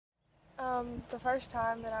The first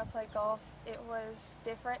time that I played golf, it was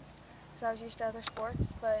different because I was used to other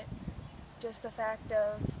sports, but just the fact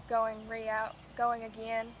of going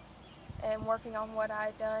again and working on what I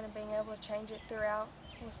had done and being able to change it throughout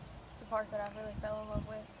was the part that I really fell in love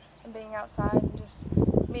with, and being outside and just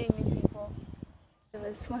meeting new people. It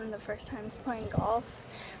was one of the first times playing golf,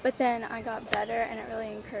 but then I got better and it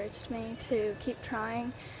really encouraged me to keep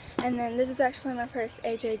trying. And then this is actually my first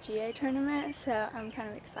AJGA tournament, so I'm kind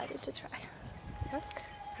of excited to try.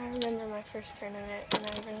 I remember my first tournament and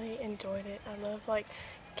I really enjoyed it. I love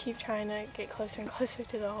keep trying to get closer and closer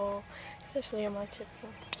to the hole, especially on my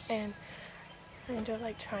chipping. And I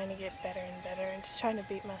enjoy trying to get better and better and just trying to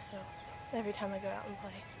beat myself every time I go out and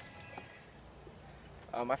play.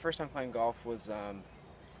 My first time playing golf was it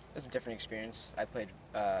was a different experience. I played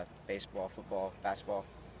baseball, football, basketball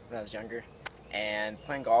when I was younger, and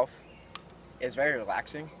playing golf is very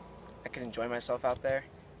relaxing. I could enjoy myself out there,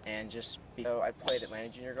 and so I played Atlanta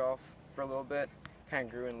Junior Golf for a little bit, kind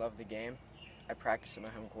of grew and loved the game. I practiced at my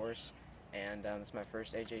home course, and it's my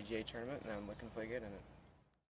first AJGA tournament, and I'm looking to play good in it.